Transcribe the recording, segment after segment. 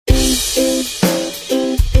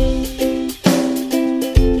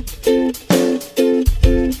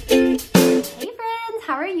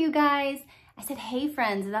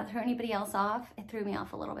friends. Did that throw anybody else off? It threw me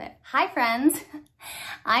off a little bit. Hi friends,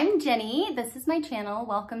 I'm Jenny. This is my channel.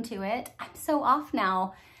 Welcome to it. I'm so off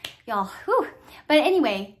now, y'all. Whew. But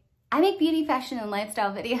anyway, I make beauty, fashion, and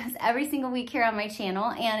lifestyle videos every single week here on my channel.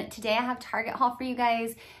 And today I have Target haul for you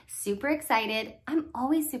guys. Super excited. I'm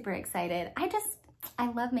always super excited. I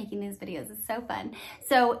love making these videos. It's so fun.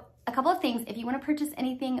 So a couple of things. If you want to purchase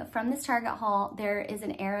anything from this Target haul, there is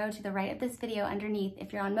an arrow to the right of this video underneath.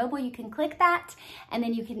 If you're on mobile, you can click that, and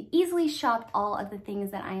then you can easily shop all of the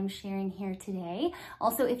things that I am sharing here today.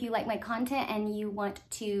 Also, if you like my content and you want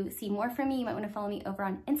to see more from me, you might want to follow me over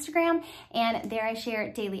on Instagram, and there I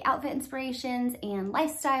share daily outfit inspirations and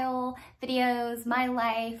lifestyle videos, my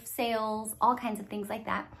life, sales, all kinds of things like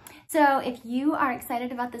that. So if you are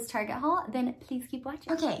excited about this Target haul, then please keep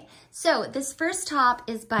watching. Okay, so this first top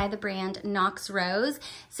is by the brand Knox Rose.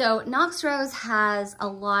 So Knox Rose has a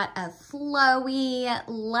lot of flowy,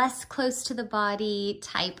 less close to the body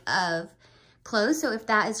type of clothes. So if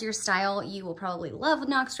that is your style, you will probably love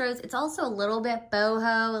Knox Rose. It's also a little bit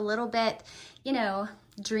boho, a little bit, you know,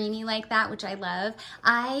 dreamy like that, which I love.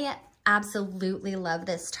 I absolutely love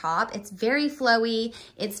this top. It's very flowy.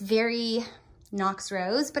 It's very Knox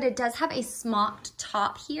Rose, but it does have a smocked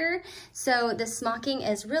top here. So the smocking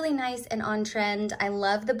is really nice and on trend. I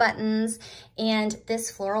love the buttons, and this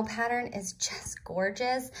floral pattern is just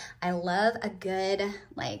gorgeous. I love a good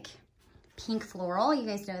like pink floral, you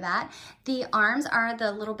guys know that. The arms are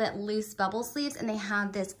the little bit loose bubble sleeves, and they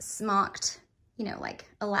have this smocked, you know, like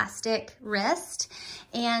elastic wrist.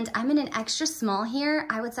 And I'm in an extra small here.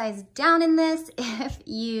 I would size down in this if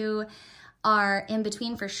you are in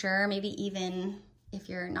between for sure, maybe even if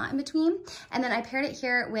you're not in between. And then I paired it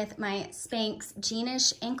here with my Spanx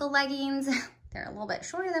jeanish ankle leggings. They're a little bit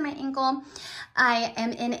shorter than my ankle. I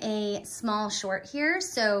am in a small short here,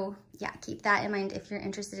 so yeah, keep that in mind if you're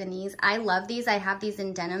interested in these. I love these. I have these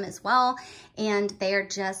in denim as well, and they are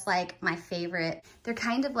just like my favorite. They're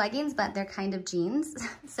kind of leggings, but they're kind of jeans,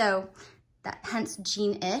 so that hence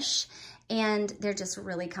jean-ish. And they're just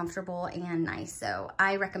really comfortable and nice. So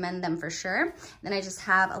I recommend them for sure. Then I just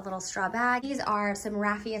have a little straw bag. These are some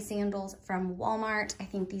raffia sandals from Walmart. I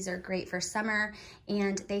think these are great for summer,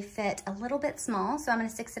 and they fit a little bit small. So I'm in a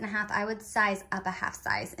 6.5. I would size up a half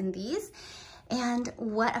size in these. And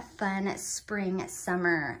what a fun spring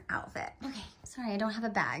summer outfit. Okay, sorry, I don't have a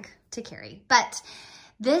bag to carry, but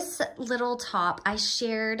this little top I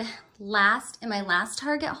shared in my last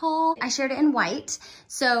Target haul. I shared it in white.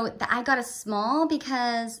 So I got a small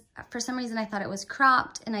because for some reason I thought it was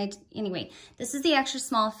cropped, and anyway, this is the extra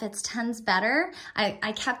small, fits tons better.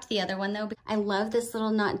 I kept the other one though. I love this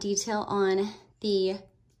little knot detail on the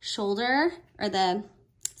shoulder or the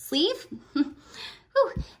sleeve.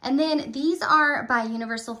 And then these are by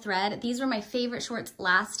Universal Thread. These were my favorite shorts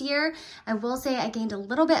last year. I will say I gained a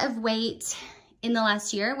little bit of weight in the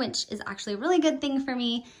last year, which is actually a really good thing for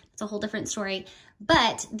me. It's a whole different story.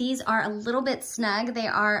 But these are a little bit snug. They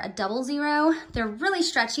are a 00. They're really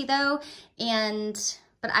stretchy though,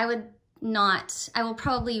 but I will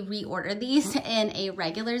probably reorder these in a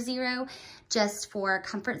regular 0 just for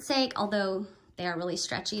comfort's sake, although they are really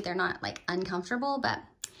stretchy. They're not like uncomfortable, but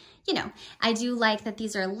you know, I do like that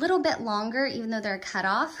these are a little bit longer, even though they're cut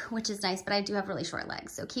off, which is nice, but I do have really short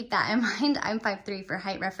legs. So keep that in mind. I'm 5'3" for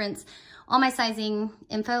height reference. All my sizing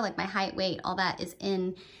info, like my height, weight, all that is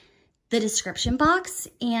in the description box.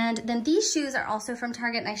 And then these shoes are also from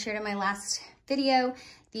Target, and I shared in my last video.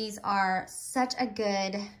 These are such a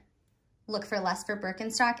good look for less for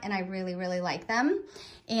Birkenstock, and I really, really like them.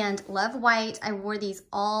 And love white. I wore these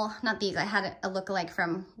not these, I had a lookalike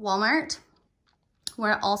from Walmart.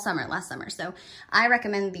 Wore it all summer, last summer. So I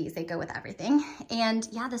recommend these. They go with everything. And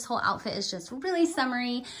yeah, this whole outfit is just really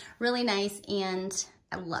summery, really nice, and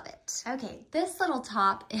I love it. Okay, this little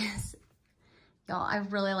top is, y'all, I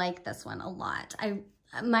really like this one a lot. I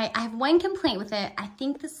have one complaint with it. I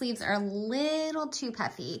think the sleeves are a little too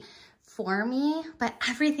puffy for me, but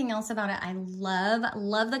everything else about it I love.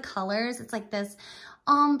 Love the colors. It's like this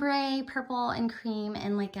ombre, purple and cream,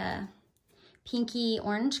 and like a pinky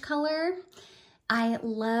orange color. I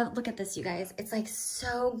love, look at this, you guys. It's like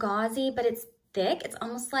so gauzy, but it's thick. It's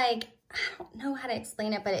almost like, I don't know how to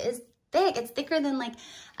explain it, but it is thick. It's thicker than like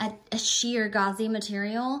a sheer gauzy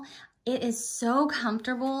material. It is so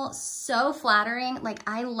comfortable, so flattering. Like,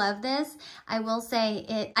 I love this. I will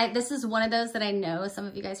say this is one of those that I know some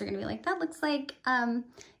of you guys are gonna be like, that looks like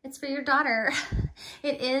it's for your daughter.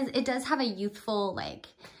 It does have a youthful like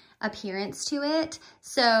appearance to it.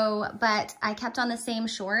 So, but I kept on the same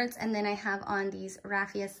shorts, and then I have on these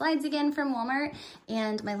raffia slides again from Walmart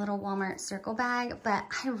and my little Walmart circle bag, but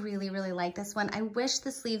I really, really like this one. I wish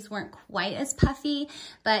the sleeves weren't quite as puffy,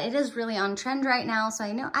 but it is really on trend right now, so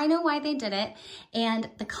I know why they did it. And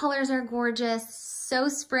the colors are gorgeous, so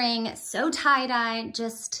spring, so tie-dye,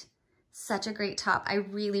 just such a great top. I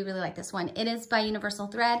really, really like this one. It is by Universal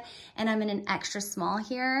Thread, and I'm in an extra small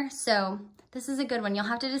here, so this is a good one. You'll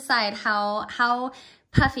have to decide how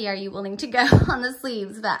puffy are you willing to go on the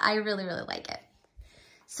sleeves, but I really, really like it.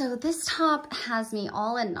 So this top has me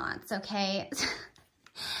all in knots, okay?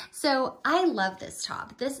 So I love this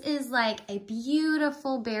top. This is like a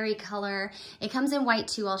beautiful berry color. It comes in white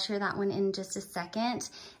too. I'll share that one in just a second.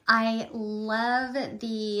 I love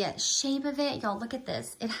the shape of it. Y'all, look at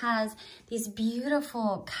this. It has these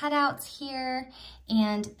beautiful cutouts here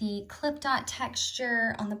and the clip dot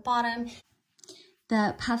texture on the bottom.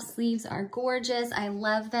 The puff sleeves are gorgeous. I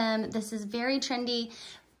love them. This is very trendy,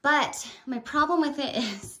 but my problem with it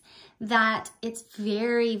is that it's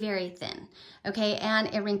very, very thin, okay? And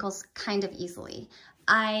it wrinkles kind of easily.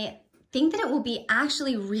 I think that it will be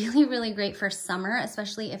actually really, really great for summer,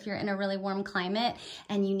 especially if you're in a really warm climate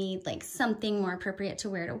and you need like something more appropriate to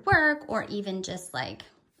wear to work, or even just like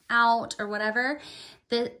out or whatever.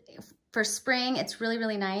 For spring, it's really,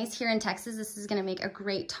 really nice. Here in Texas, this is gonna make a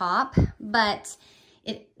great top, but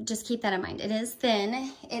just keep that in mind. It is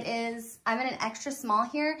thin. I'm in an extra small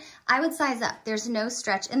here. I would size up. There's no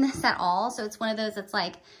stretch in this at all. So it's one of those that's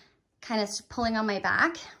like kind of pulling on my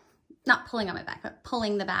back. Not pulling on my back, but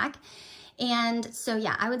pulling the back. And so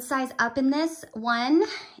yeah, I would size up in this one.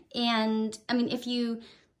 And I mean, if you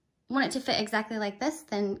want it to fit exactly like this,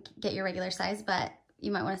 then get your regular size, but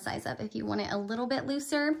you might want to size up if you want it a little bit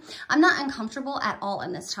looser. I'm not uncomfortable at all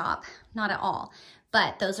in this top, not at all.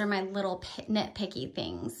 But those are my little nitpicky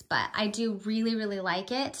things. But I do really, really like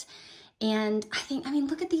it. And I mean,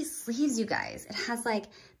 look at these sleeves, you guys. It has like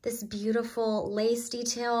this beautiful lace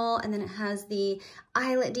detail, and then it has the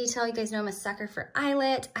eyelet detail. You guys know I'm a sucker for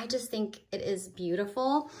eyelet. I just think it is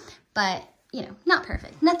beautiful, but you know, not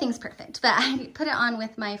perfect. Nothing's perfect, but I put it on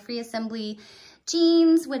with my free assembly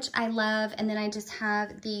jeans, which I love. And then I just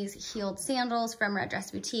have these heeled sandals from Red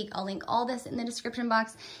Dress Boutique. I'll link all this in the description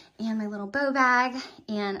box, and my little bow bag,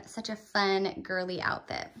 and such a fun girly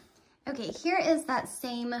outfit. Okay, here is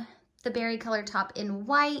the berry color top in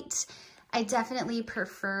white. I definitely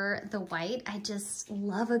prefer the white. I just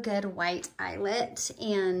love a good white eyelet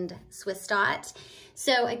and Swiss dot.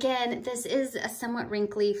 So again, this is a somewhat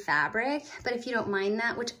wrinkly fabric, but if you don't mind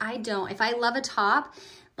that, which I don't, if I love a top,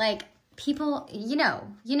 like people, you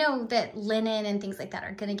know that linen and things like that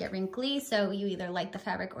are gonna get wrinkly, so you either like the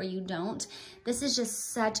fabric or you don't. This is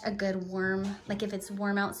just such a good warm, like if it's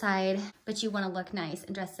warm outside, but you wanna look nice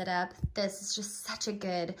and dress it up, this is just such a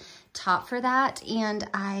good top for that, and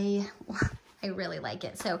I really like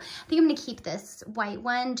it. So I think I'm gonna keep this white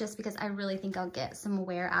one just because I really think I'll get some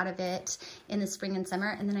wear out of it in the spring and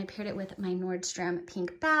summer. And then I paired it with my Nordstrom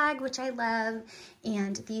pink bag, which I love.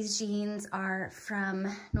 And these jeans are from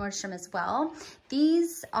Nordstrom as well.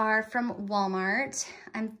 These are from Walmart.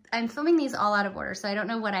 I'm filming these all out of order, so I don't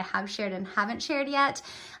know what I have shared and haven't shared yet.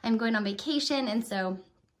 I'm going on vacation, and so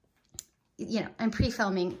you know, I'm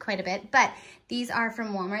pre-filming quite a bit, but these are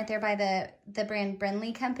from Walmart. They're by the brand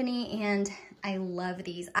Brenly company, and I love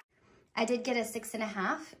these. I did get a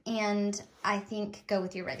 6.5, and I think go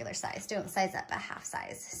with your regular size. Don't size up a half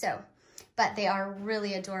size. So, but they are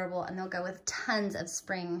really adorable, and they'll go with tons of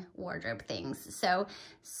spring wardrobe things. So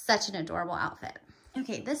such an adorable outfit.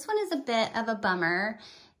 Okay, this one is a bit of a bummer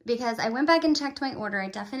because I went back and checked my order. I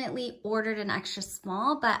definitely ordered an extra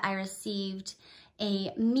small, but I received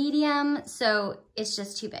a medium, so it's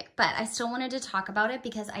just too big. But I still wanted to talk about it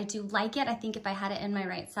because I do like it. I think if I had it in my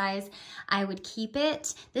right size, I would keep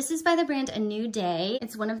it. This is by the brand A New Day.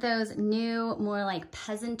 It's one of those new, more like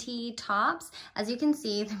peasant-y tops. As you can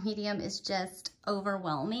see, the medium is just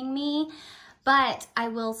overwhelming me. But I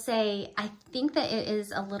will say, I think that it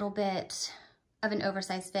is a little bit of an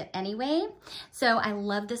oversized fit anyway. So I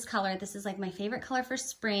love this color. This is like my favorite color for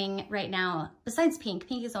spring right now, besides pink.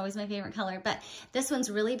 Pink is always my favorite color, but this one's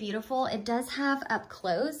really beautiful. It does have up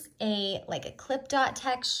close like a clip dot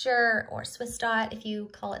texture, or Swiss dot if you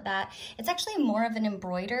call it that. It's actually more of an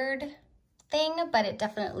embroidered thing, but it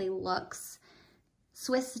definitely looks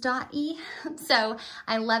Swiss dot-y. So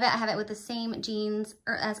I love it. I have it with the same jeans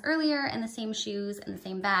as earlier, and the same shoes and the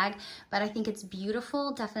same bag, but I think it's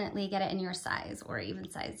beautiful. Definitely get it in your size or even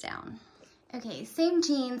size down. Okay, same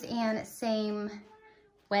jeans and same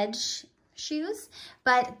wedge shoes,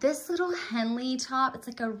 but this little Henley top, it's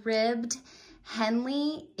like a ribbed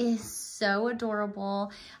Henley is so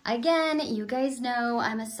adorable. Again, you guys know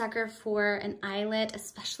I'm a sucker for an eyelet,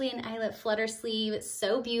 especially an eyelet flutter sleeve. It's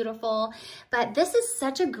so beautiful. But this is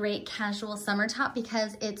such a great casual summer top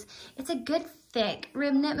because it's a good thick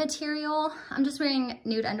rib knit material. I'm just wearing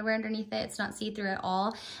nude underwear underneath it. It's not see-through at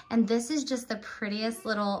all. And this is just the prettiest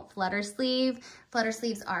little flutter sleeve. Flutter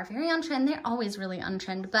sleeves are very on trend. They're always really on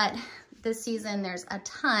trend, but this season there's a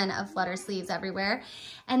ton of flutter sleeves everywhere.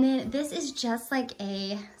 And then this is just like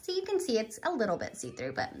so you can see it's a little bit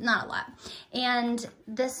see-through, but not a lot. And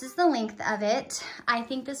this is the length of it. I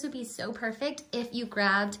think this would be so perfect if you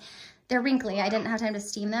grabbed, they're wrinkly, I didn't have time to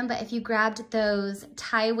steam them, but if you grabbed those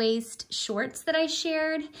tie waist shorts that I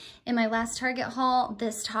shared in my last Target haul,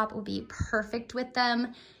 this top would be perfect with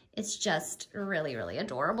them. It's just really, really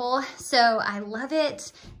adorable. So I love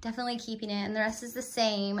it, definitely keeping it, and the rest is the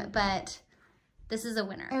same, but this is a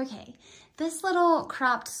winner. Okay, this little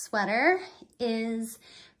cropped sweater is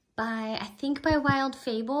I think by Wild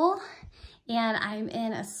Fable, and I'm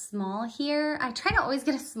in a small here. I try to always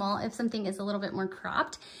get a small if something is a little bit more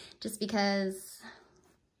cropped, just because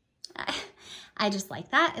I just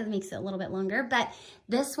like that. It makes it a little bit longer, but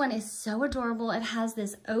this one is so adorable. It has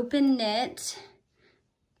this open knit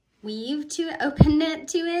weave to open knit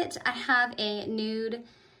to it. I have a nude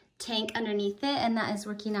tank underneath it, and that is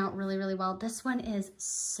working out really, really well. This one is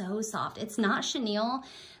so soft. It's not chenille,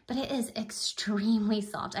 but it is extremely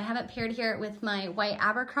soft. I have it paired here with my white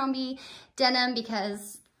Abercrombie denim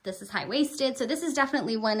because this is high-waisted. So this is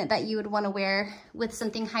definitely one that you would want to wear with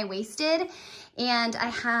something high-waisted. And I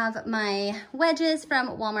have my wedges from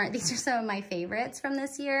Walmart. These are some of my favorites from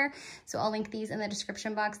this year. So I'll link these in the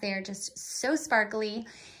description box. They are just so sparkly.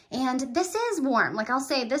 And this is warm. Like I'll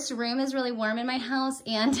say, this room is really warm in my house,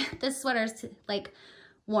 and this sweater is like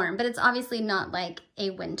warm, but it's obviously not like a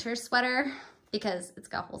winter sweater because it's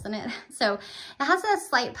got holes in it. So it has a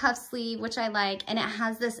slight puff sleeve, which I like, and it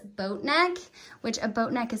has this boat neck, which a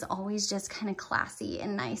boat neck is always just kind of classy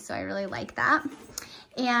and nice. So I really like that.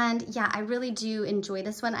 And yeah, I really do enjoy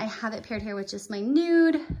this one. I have it paired here with just my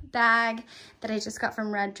nude bag that I just got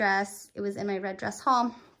from Red Dress. It was in my Red Dress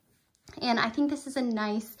haul. And I think this is a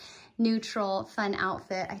nice, neutral, fun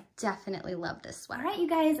outfit. I definitely love this sweater. All right, you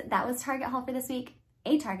guys, that was Target haul for this week.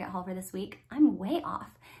 A Target haul for this week. I'm way off.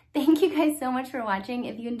 Thank you guys so much for watching.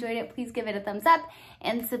 If you enjoyed it, please give it a thumbs up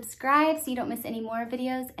and subscribe so you don't miss any more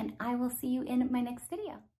videos. And I will see you in my next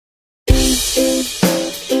video.